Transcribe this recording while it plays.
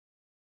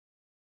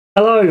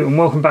Hello and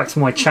welcome back to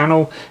my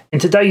channel. In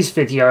today's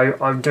video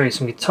I'm doing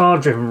some guitar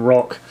driven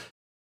rock.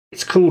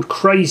 It's called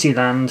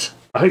Crazyland.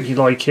 I hope you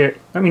like it.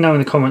 Let me know in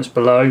the comments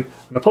below.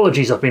 And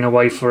apologies I've been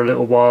away for a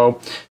little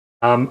while.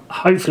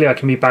 Hopefully I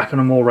can be back on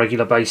a more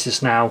regular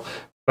basis now,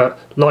 but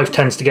life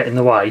tends to get in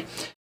the way.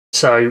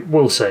 So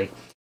we'll see.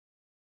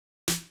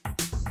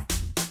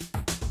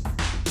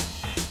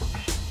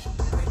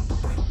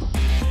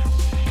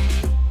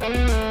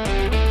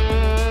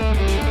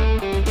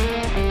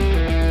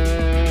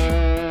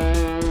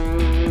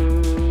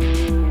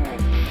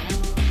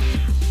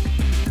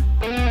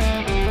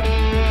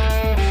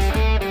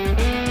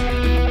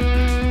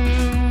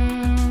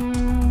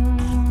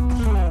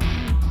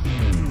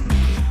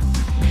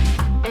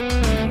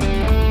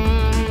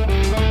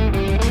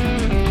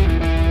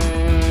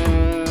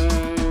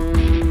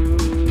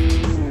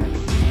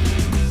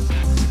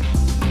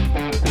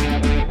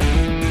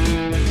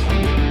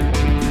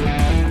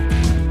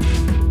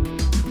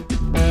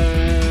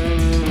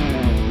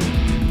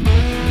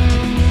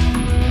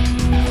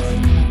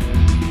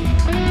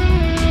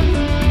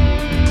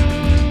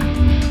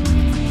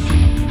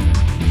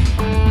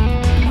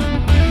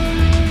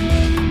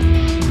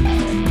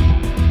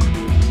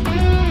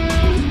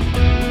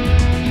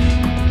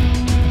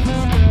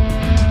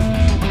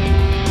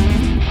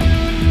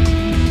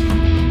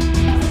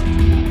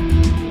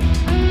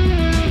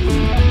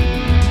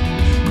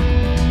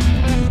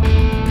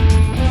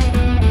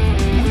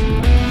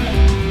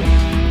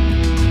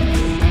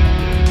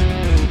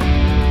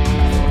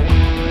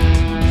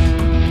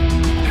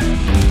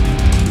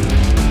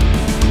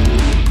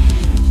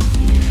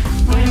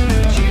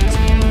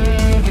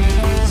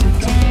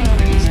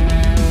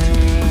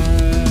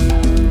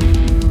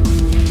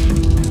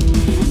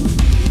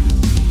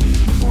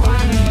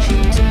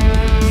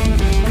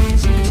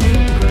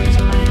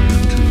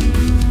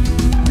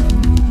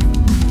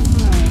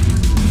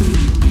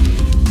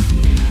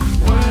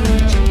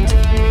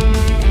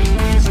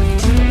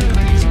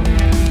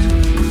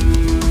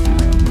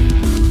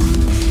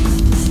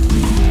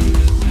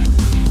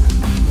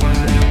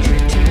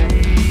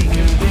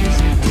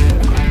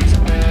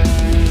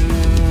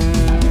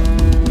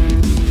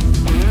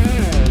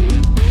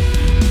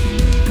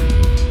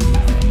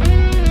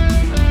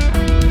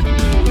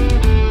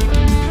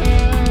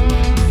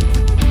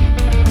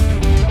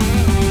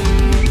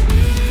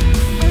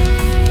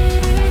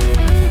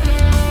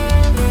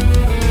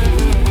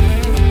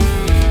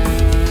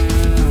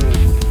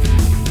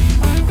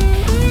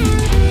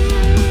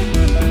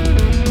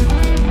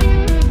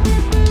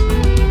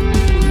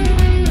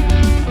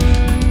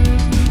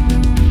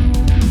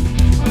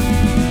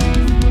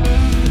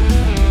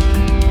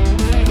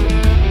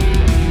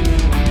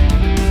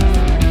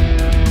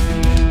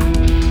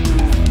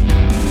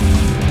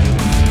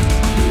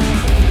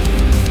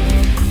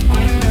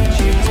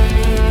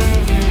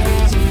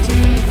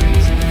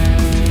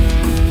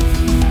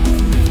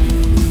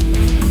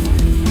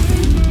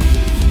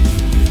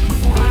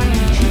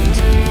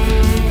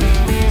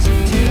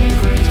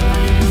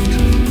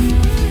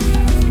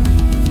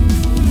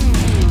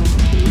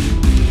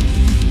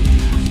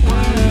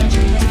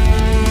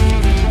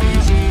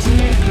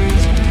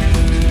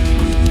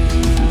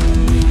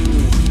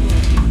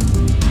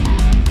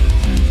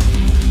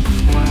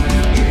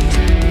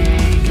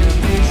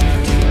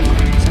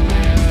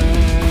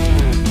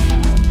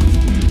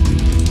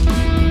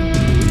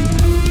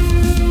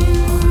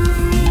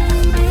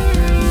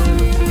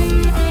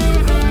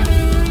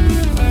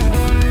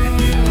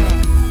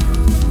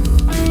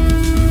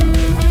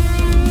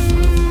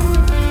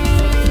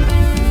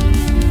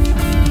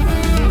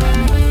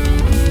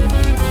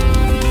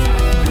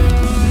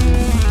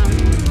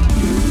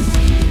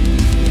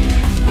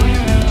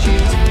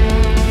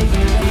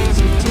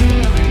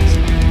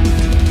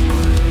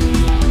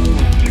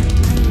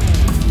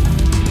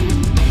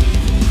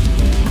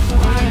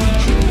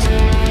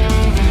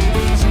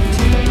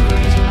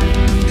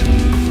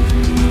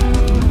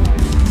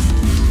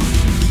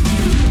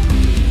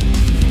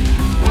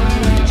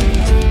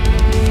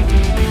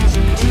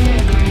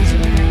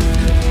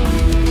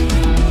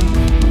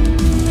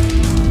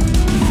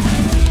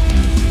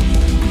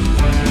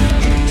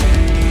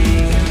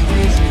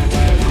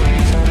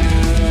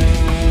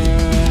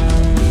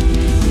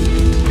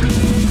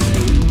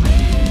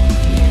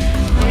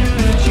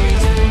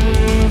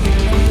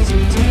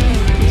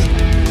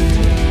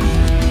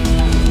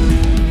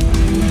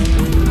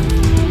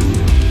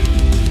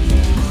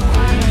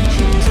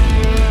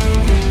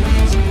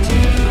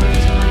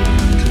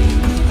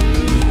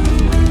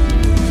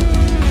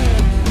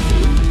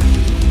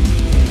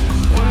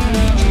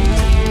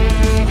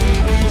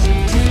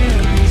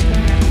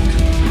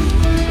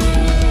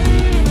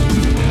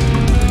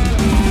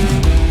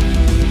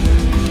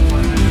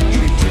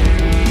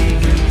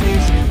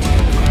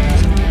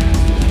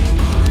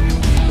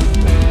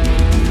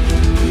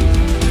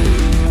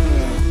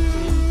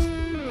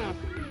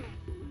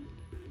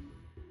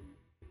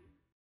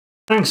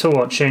 Thanks for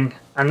watching,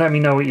 and let me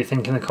know what you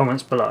think in the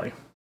comments below.